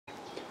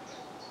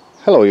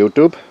Hello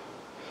YouTube,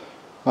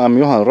 I'm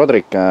Juhan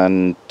Rodrik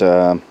and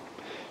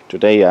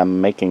today I'm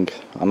making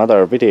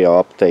another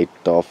video update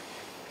of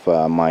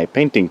my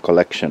painting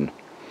collection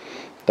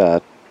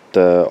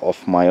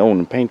of my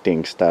own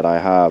paintings that I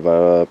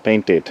have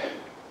painted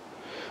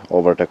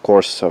over the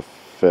course of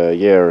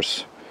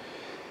years.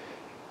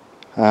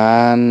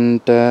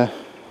 And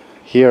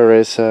here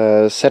is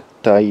a set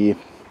I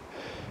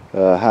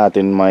had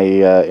in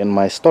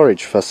my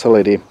storage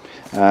facility,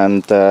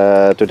 and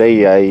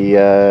today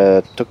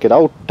I took it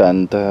out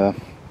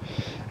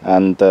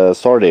and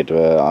sorted.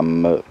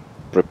 I'm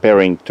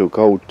preparing to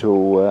go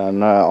to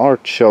an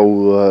art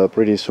show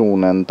pretty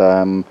soon, and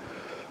I'm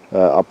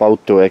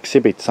about to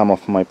exhibit some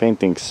of my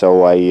paintings,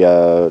 so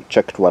I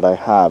checked what I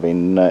have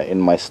in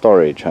my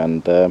storage,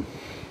 and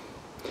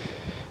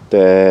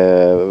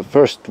the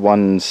first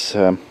ones,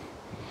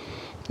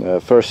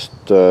 first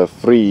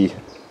three,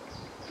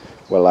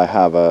 well, I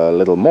have a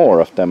little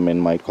more of them in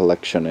my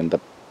collection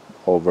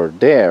over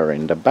there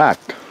in the back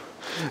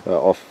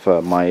of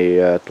my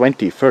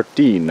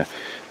 2013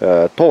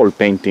 tall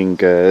painting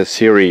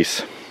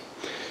series,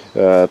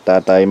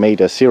 that I made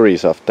a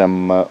series of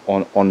them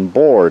on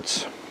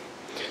boards,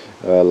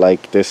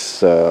 like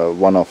this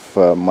one of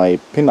my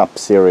pin-up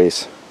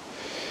series,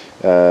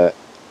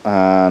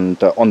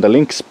 and on the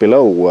links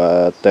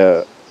below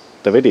the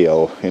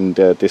video in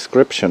the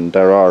description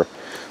there are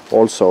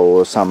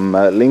also some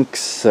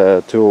links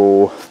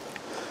to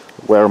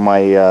where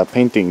my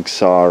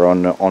paintings are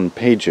on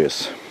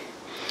pages.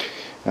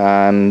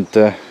 And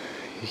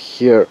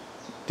here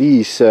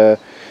these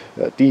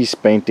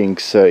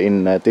paintings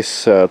in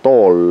this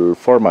tall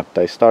format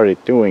I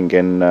started doing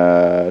in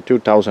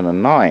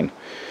 2009.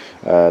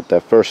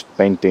 The first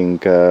painting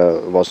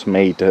was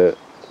made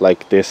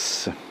like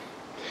this.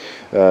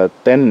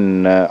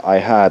 Then I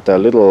had a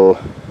little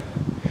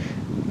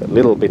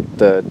bit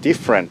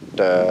different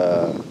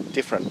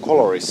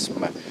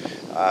colorism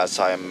as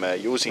I'm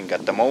using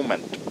at the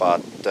moment,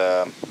 but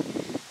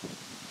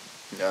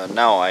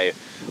now I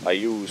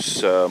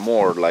use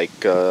more like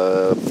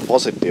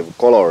positive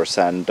colors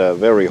and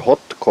very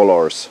hot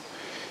colors,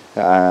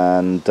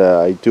 and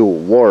I do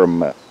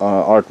warm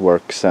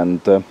artworks,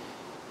 and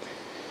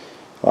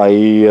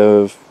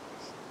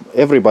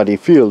everybody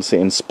feels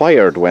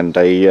inspired when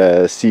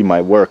they see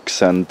my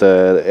works, and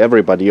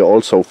everybody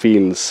also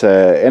feels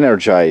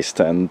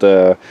energized, and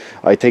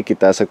I take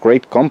it as a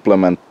great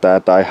compliment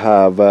that I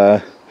have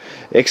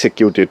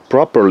executed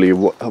properly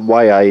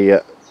why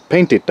I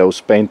painted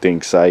those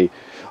paintings. I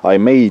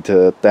made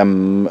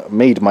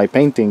my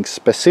paintings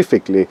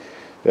specifically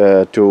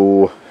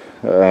to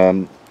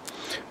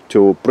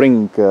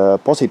bring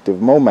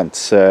positive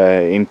moments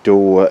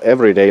into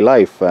everyday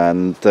life,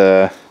 and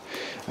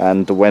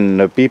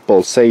when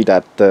people say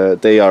that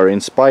they are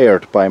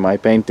inspired by my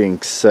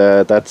paintings,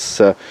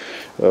 that's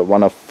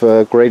one of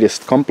the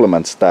greatest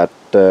compliments that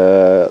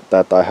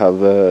I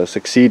have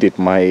succeeded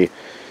my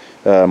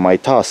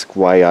task,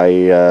 why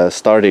I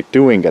started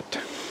doing it.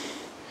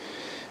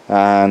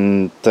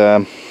 And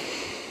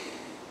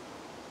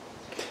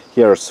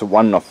here's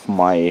one of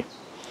my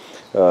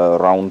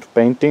round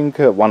painting,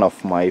 one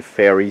of my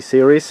fairy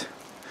series.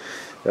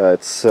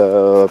 It's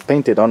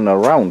painted on a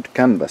round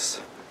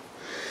canvas.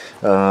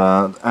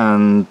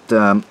 And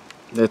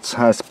it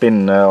has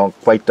been on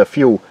quite a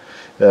few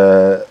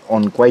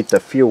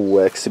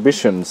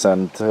exhibitions,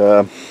 and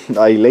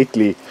I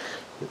lately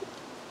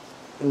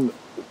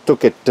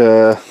took it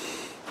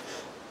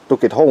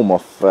home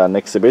of an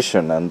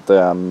exhibition, and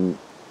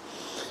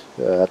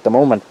at the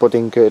moment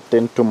putting it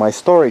into my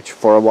storage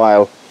for a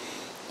while.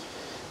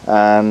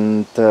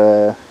 And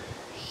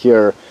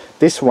here,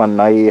 this one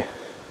I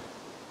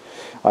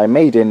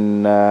made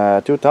in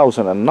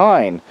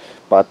 2009,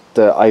 but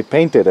I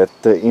painted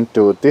it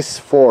into this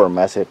form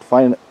as it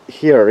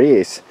here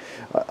is.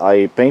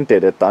 I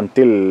painted it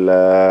until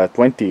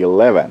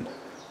 2011,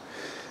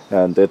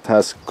 and it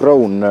has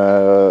grown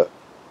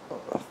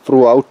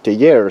throughout the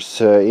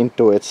years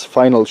into its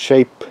final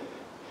shape.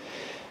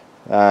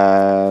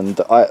 And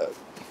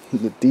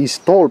these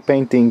tall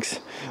paintings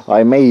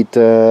I made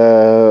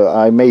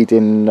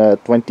in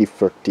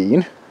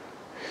 2013,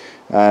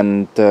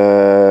 and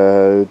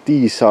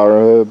these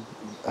are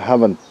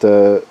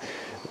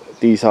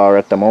these are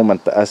at the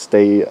moment, as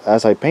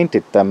I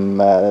painted them,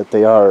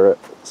 they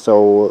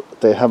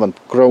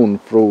haven't grown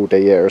through the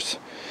years.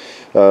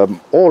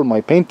 All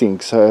my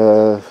paintings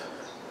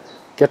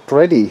get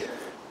ready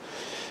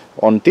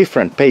on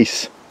different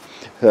pace.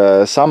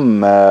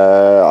 Some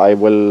I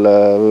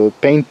will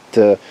paint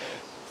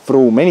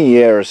through many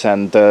years,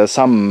 and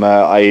some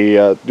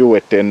I do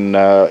it in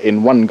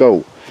one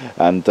go,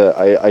 and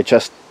I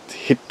just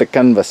hit the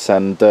canvas,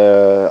 and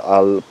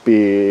I'll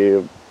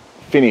be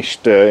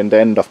finished in the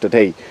end of the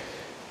day.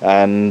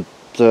 And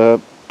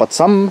but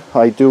some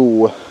I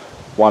do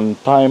one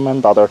time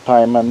and other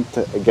time and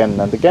again,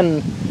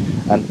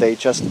 and they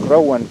just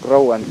grow and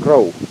grow and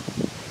grow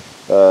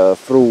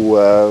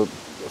through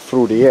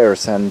the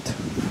years,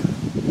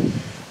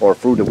 or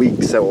through the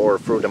weeks, or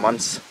through the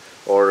months,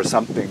 or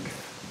something.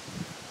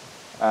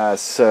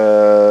 as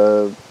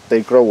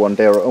they grow on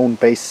their own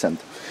base. And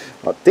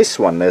this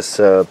one is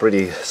a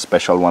pretty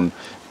special one.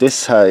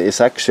 This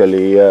is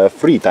actually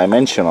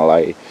three-dimensional.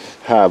 I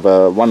have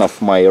one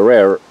of my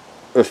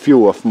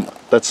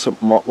that's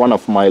one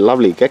of my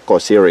lovely gecko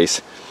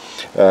series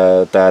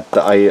that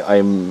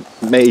I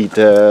made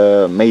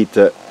a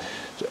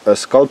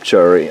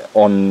sculpture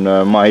on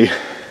my.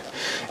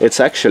 It's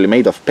actually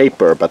made of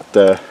paper, but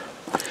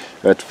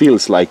it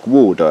feels like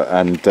wood,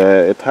 and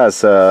it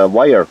has a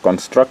wire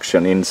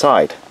construction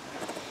inside.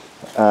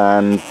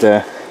 And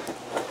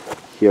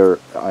here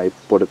I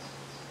put it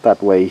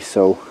that way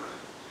so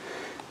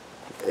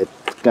it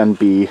can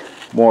be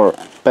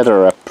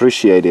better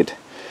appreciated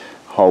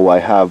how I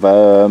have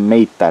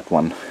made that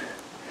one.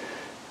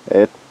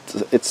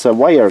 It's a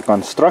wire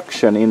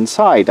construction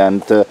inside,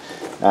 and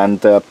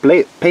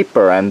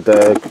paper and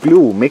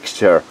glue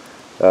mixture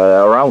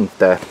around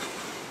the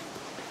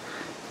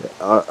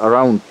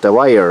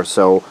wire.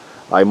 So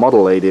I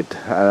modeled it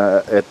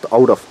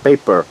out of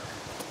paper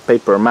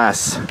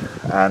mass,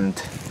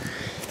 and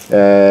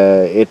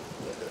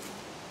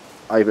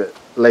I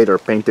later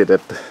painted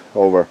it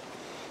over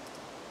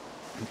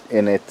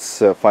in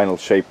its final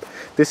shape.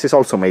 This is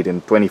also made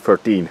in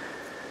 2013,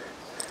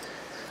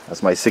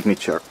 as my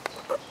signature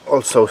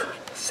also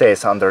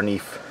says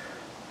underneath.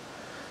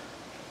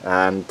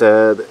 And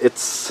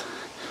it's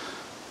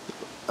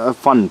a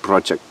fun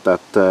project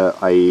that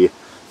I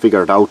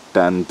figured out,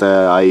 and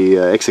I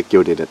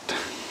executed it.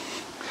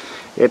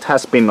 It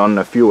has been on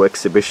a few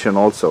exhibitions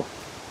also.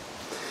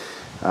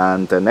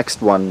 And the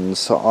next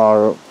ones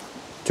are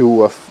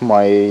two of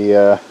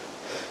my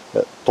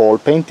tall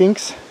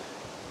paintings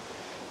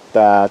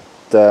that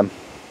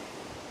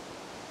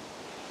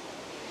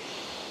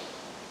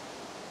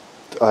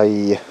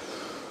I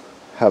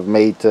have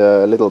made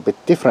a little bit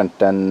different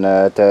than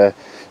the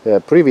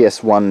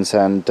previous ones,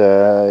 and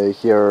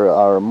here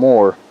are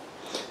more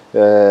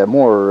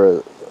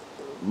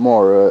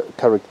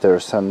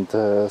characters and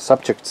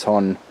subjects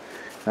on,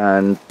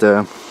 and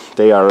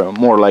they are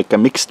more like a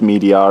mixed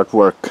media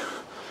artwork.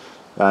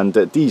 And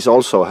these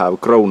also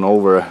have grown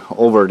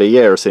over the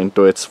years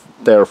into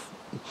their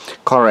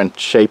current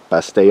shape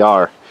as they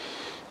are.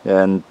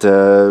 And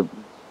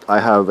I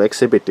have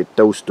exhibited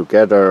those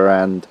together,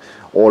 and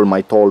all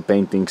my tall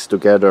paintings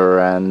together,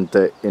 and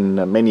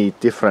in many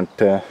different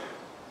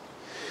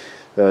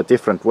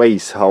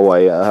ways how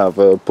I have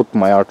put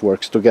my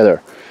artworks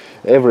together.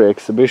 Every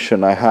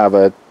exhibition I have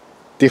a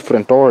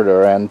different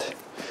order and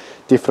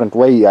different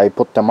way I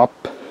put them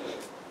up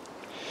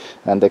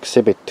and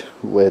exhibit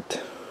with.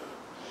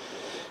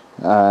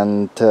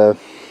 And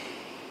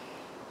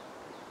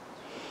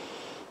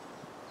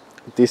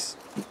these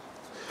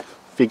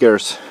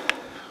figures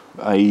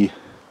I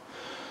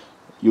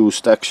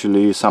used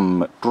actually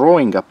some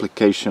drawing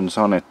applications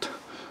on it,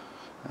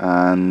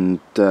 and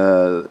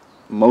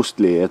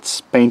mostly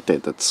it's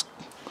painted. It's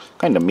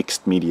kind of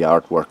mixed media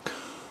artwork.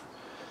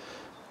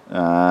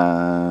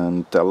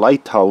 And the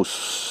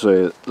lighthouse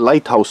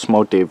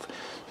motive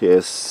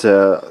is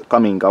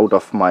coming out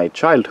of my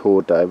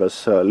childhood. I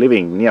was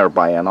living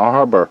nearby an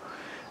harbor,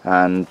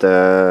 and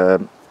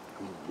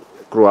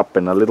grew up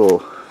in a little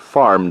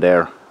farm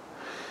there.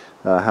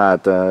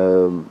 Had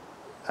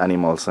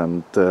animals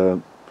and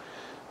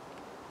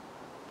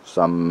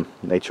some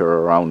nature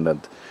around,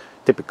 and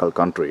typical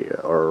country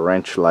or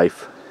ranch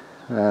life.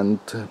 And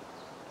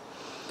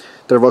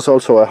there was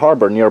also a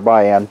harbor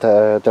nearby, and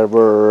there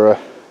were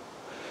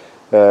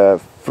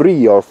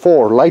 3 or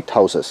 4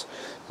 lighthouses.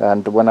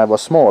 And when I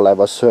was small, I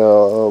was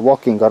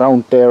walking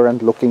around there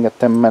and looking at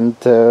them, and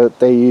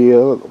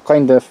they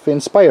kind of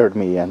inspired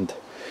me. And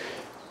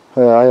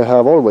I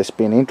have always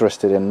been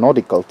interested in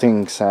nautical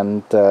things,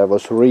 and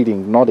was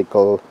reading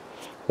nautical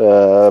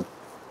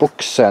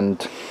books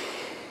and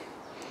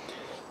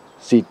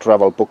sea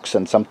travel books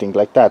and something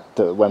like that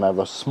when I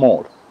was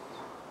small.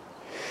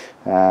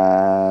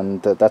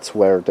 And that's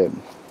where the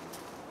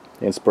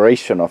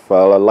inspiration of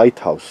a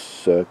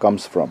lighthouse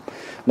comes from.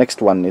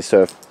 Next one is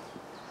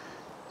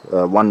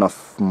one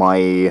of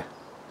my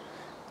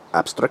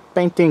abstract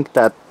painting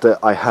that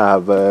I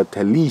have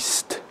the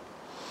least.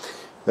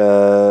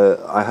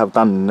 I have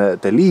done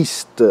the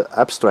least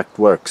abstract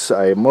works.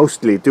 I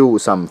mostly do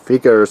some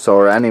figures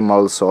or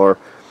animals or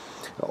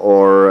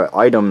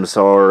items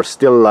or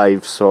still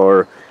lifes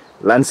or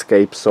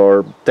landscapes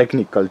or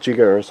technical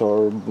jiggers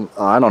or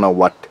I don't know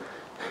what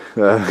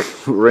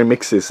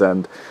remixes,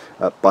 and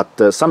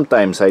but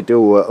sometimes I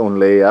do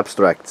only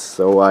abstracts,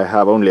 so I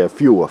have only a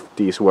few of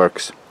these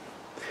works,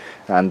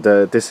 and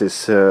this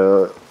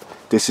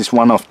is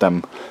one of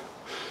them.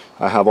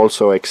 I have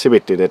also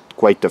exhibited it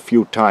quite a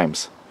few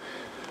times.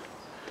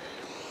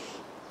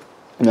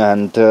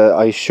 And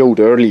I showed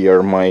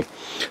earlier my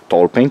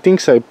tall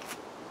paintings. I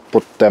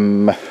put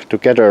them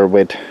together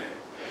with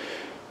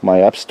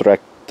my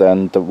abstract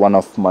and one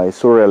of my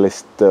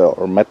surrealist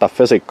or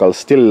metaphysical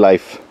still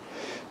life.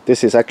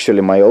 This is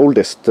actually my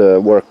oldest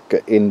work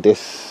in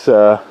this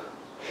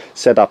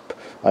setup.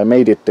 I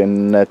made it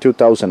in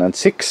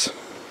 2006.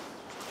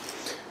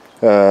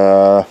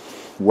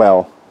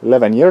 Well,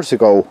 11 years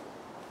ago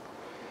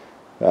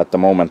at the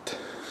moment.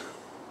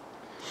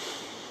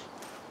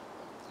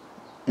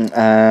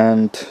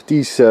 And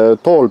these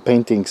tall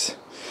paintings,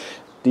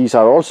 these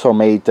are also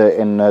made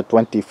in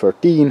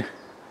 2013,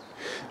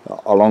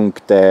 along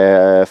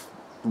the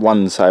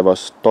ones I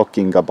was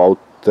talking about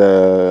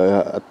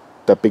at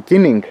the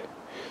beginning.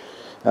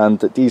 And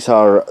these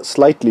are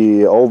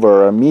slightly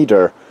over a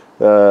meter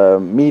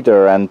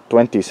and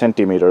 20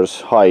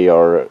 centimeters high,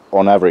 or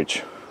on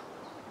average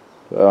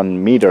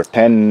on meter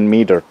 10,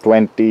 meter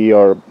 20,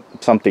 or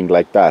something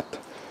like that,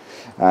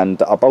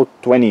 and about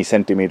 20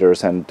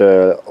 centimeters and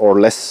or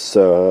less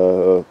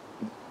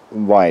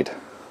wide.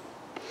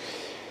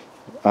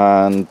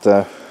 And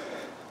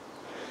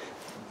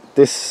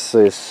this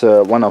is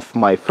one of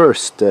my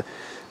first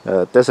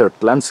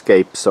desert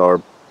landscapes,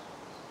 or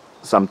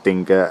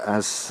something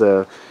has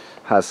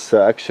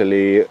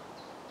actually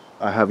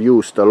I have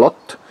used a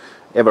lot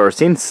ever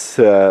since,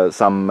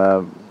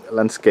 some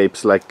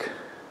landscapes like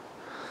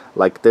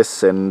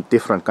this in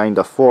different kind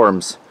of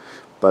forms,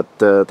 but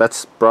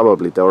that's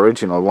probably the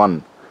original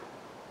one.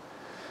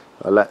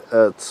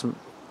 It's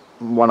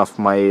one of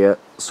my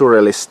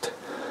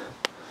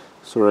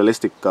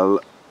surrealistical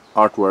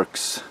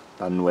artworks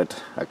done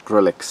with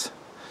acrylics.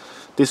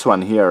 This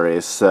one here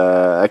is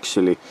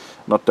actually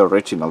not the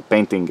original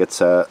painting.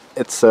 It's a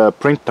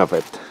print of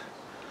it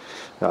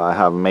I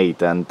have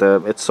made, and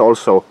it's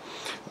also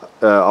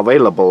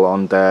available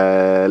on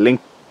the link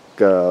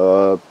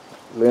below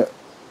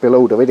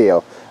the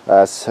video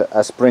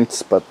as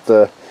prints, but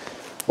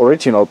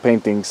original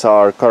paintings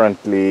are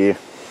currently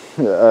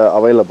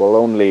available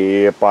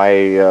only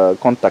by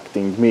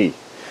contacting me.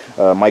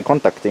 My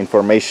contact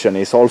information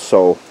is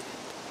also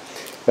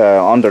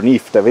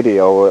underneath the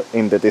video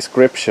in the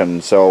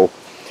description, so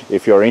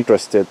if you're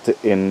interested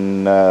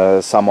in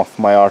some of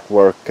my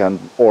artwork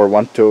or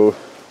want to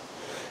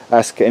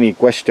ask any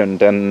question,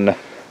 then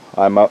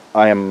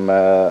I am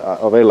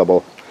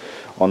available.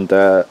 On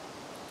the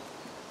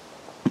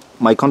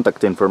my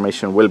contact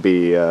information will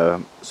be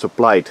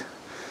supplied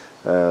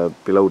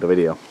below the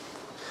video.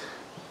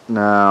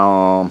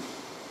 Now,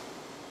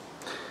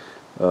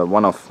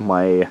 one of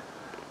my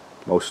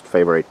most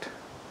favorite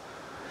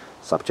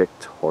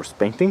subject, horse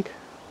painting.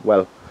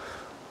 Well,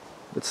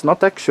 it's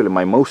not actually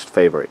my most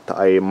favorite.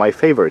 My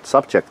favorite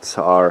subjects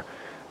are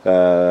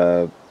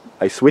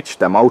I switch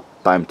them out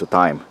time to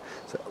time.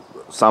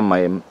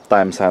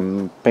 Sometimes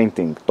I'm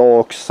painting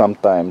dogs,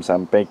 sometimes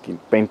I'm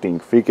painting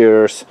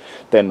figures,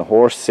 then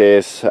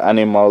horses,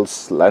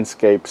 animals,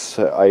 landscapes.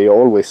 I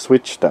always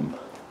switch them,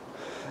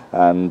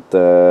 and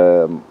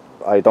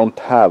I don't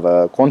have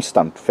a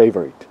constant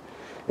favorite.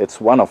 It's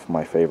one of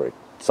my favorite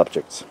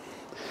subjects.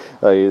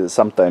 I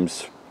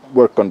sometimes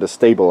work on the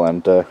stable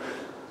and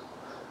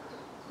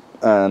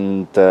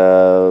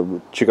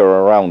jigger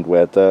around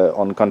with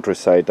on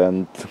countryside,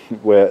 and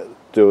where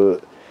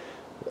to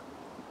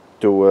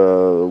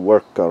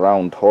work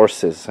around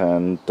horses,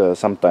 and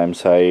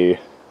sometimes I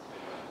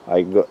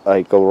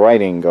go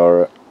riding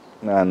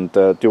and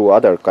do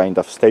other kind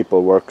of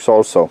stable works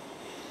also.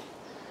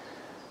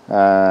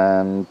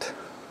 And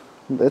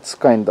it's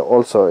kind of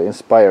also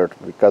inspired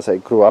because I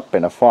grew up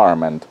in a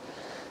farm,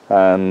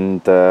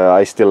 and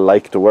I still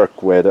like to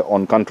work with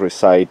on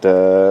countryside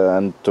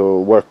and to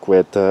work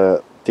with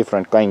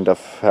different kind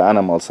of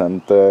animals,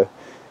 and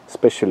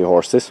especially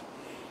horses.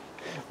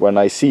 When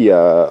I see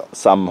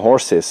some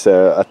horses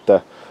at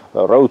the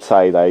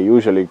roadside, I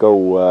usually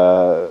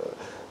go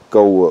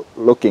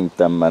looking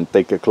them and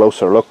take a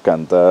closer look,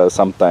 and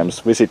sometimes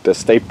visit the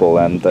stable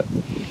and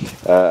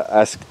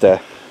ask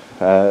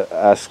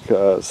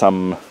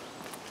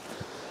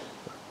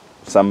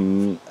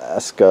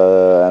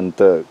and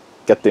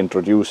get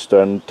introduced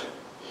and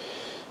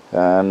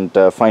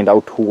find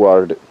out who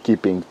are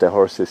keeping the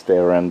horses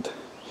there, and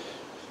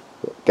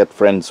get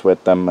friends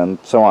with them and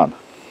so on.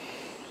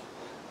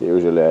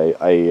 Usually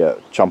I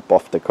jump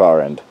off the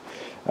car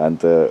and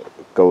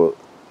go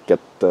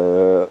get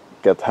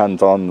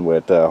hands-on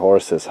with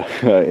horses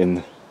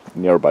in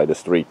nearby the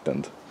street,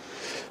 and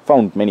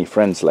found many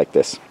friends like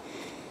this.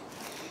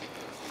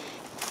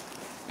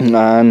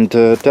 And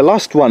the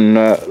last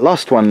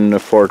one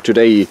for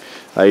today,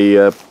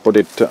 I put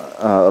it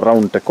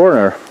around the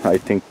corner. I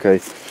think I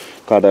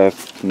got a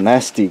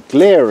nasty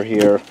glare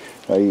here.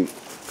 I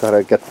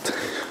gotta get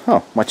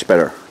much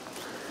better.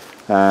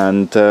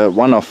 And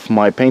one of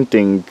my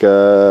painting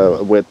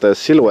with a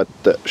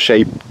silhouette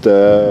shaped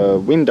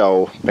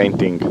window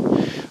painting,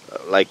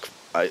 like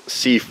I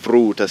see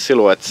through the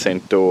silhouettes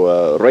into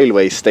a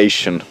railway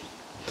station.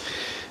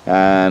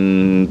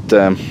 And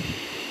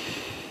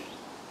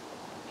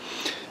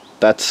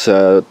that's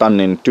done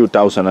in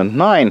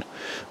 2009.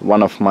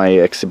 One of my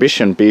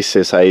exhibition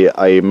pieces.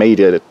 I made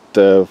it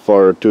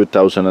for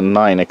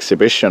 2009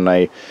 exhibition.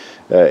 I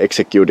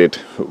executed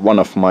one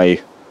of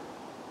my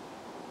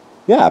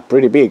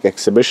pretty big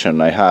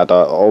exhibition. I had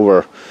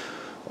over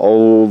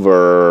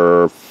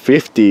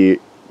 50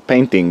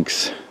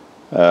 paintings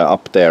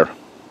up there,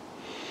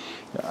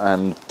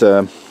 and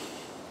a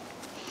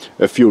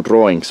few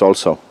drawings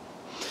also.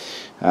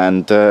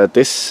 And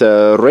this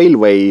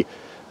railroad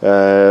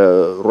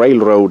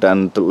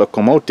and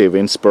locomotive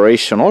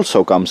inspiration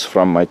also comes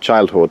from my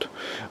childhood.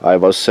 I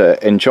was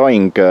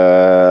enjoying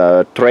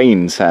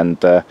trains and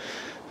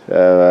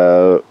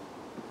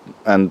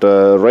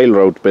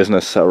railroad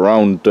business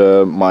around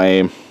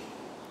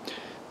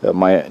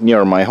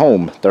near my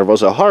home. There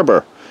was a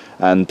harbor,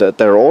 and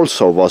there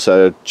also was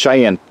a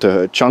giant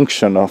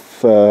junction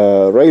of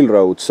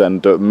railroads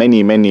and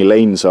many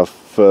lanes of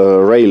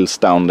rails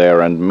down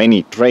there, and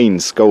many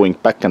trains going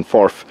back and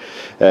forth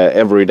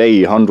every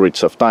day,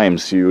 hundreds of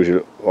times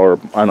usually, or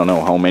I don't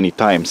know how many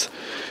times,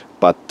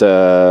 but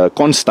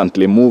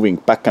constantly moving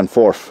back and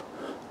forth,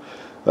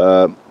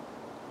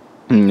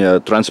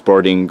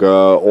 transporting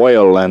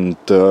oil and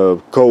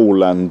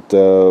coal and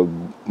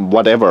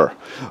whatever,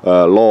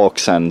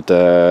 logs, and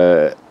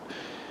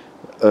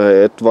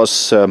it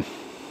was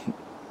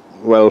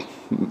well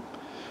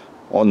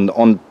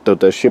onto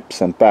the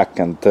ships and back,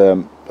 and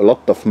a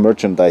lot of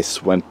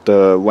merchandise went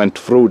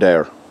through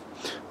there.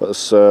 It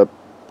was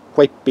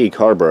quite big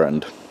harbor,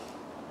 and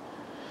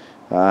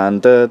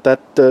that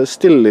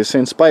still is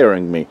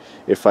inspiring me.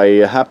 If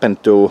I happen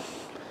to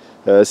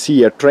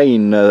see a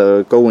train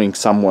going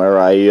somewhere,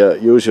 I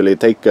usually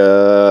take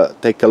a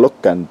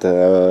look and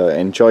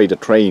enjoy the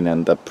train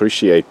and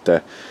appreciate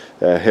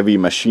heavy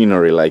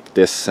machinery like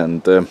this,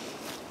 and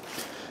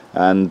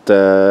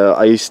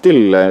I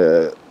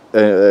still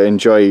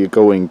enjoy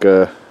going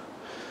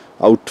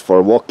out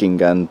for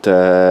walking and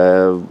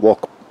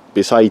walk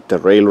beside the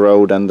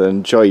railroad and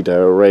enjoy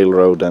the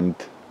railroad and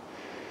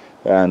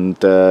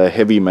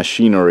heavy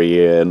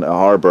machinery in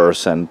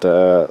harbors and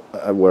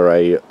where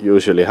I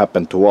usually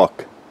happen to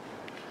walk.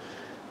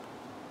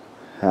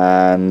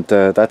 And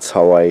that's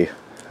how I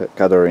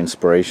gather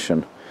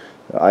inspiration.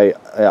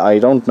 I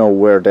don't know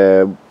where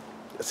the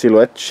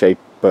silhouette shape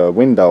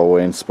window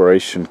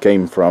inspiration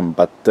came from,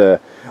 but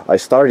I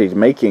started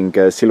making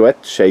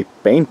silhouette shape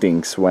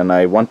paintings when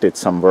I wanted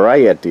some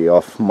variety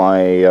of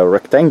my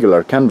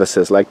rectangular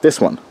canvases like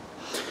this one.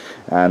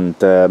 And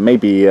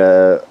maybe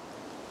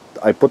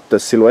I put the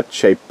silhouette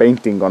shape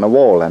painting on a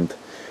wall and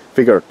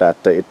figured that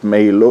it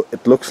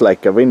looks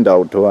like a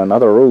window to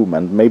another room,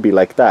 and maybe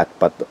like that,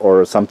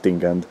 or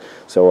something. And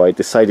so I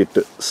decided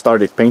to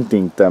started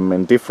painting them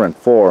in different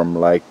form,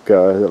 like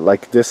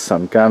this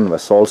on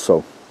canvas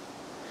also.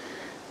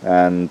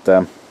 And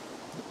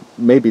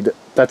maybe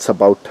that's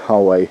about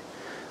how I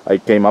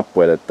came up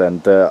with it.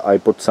 And I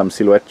put some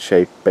silhouette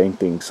shape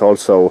paintings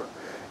also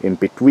in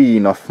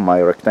between of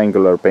my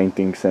rectangular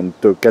paintings, and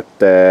to get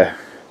the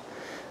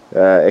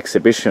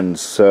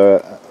exhibitions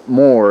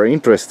more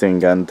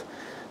interesting and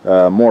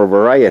more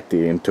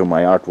variety into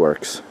my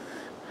artworks.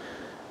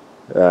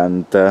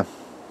 And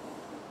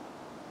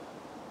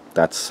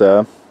that's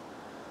the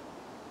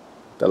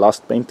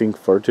last painting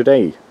for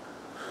today.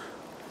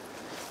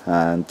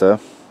 And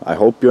I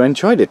hope you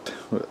enjoyed it,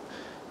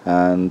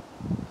 and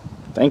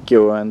thank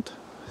you, and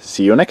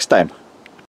see you next time.